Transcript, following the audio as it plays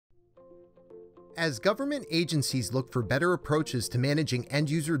As government agencies look for better approaches to managing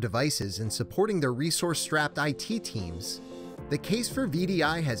end-user devices and supporting their resource-strapped IT teams, the case for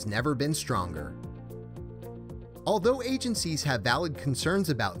VDI has never been stronger. Although agencies have valid concerns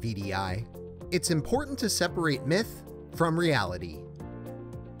about VDI, it's important to separate myth from reality.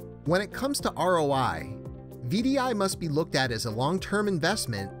 When it comes to ROI, VDI must be looked at as a long-term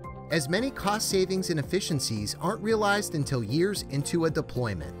investment, as many cost savings and efficiencies aren't realized until years into a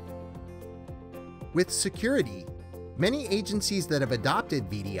deployment. With security, many agencies that have adopted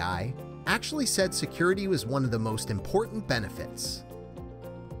VDI actually said security was one of the most important benefits.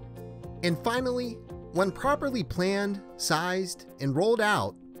 And finally, when properly planned, sized, and rolled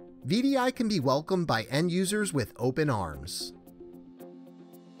out, VDI can be welcomed by end users with open arms.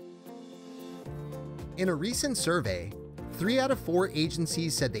 In a recent survey, 3 out of 4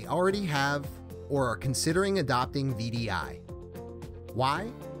 agencies said they already have or are considering adopting VDI. Why?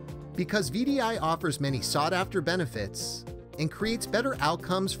 Because VDI offers many sought-after benefits and creates better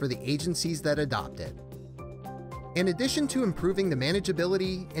outcomes for the agencies that adopt it. In addition to improving the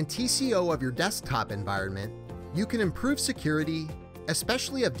manageability and TCO of your desktop environment, you can improve security,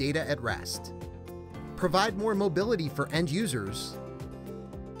 especially of data at rest, provide more mobility for end users,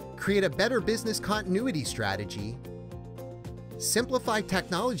 create a better business continuity strategy, simplify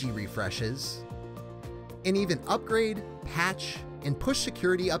technology refreshes, and even upgrade, patch, and push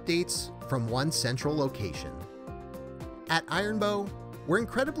security updates from one central location. At Ironbow, we're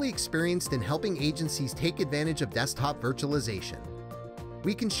incredibly experienced in helping agencies take advantage of desktop virtualization.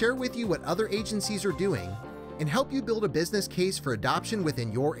 We can share with you what other agencies are doing and help you build a business case for adoption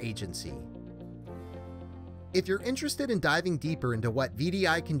within your agency. If you're interested in diving deeper into what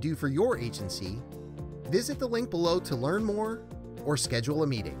VDI can do for your agency, visit the link below to learn more or schedule a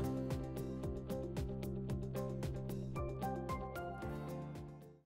meeting.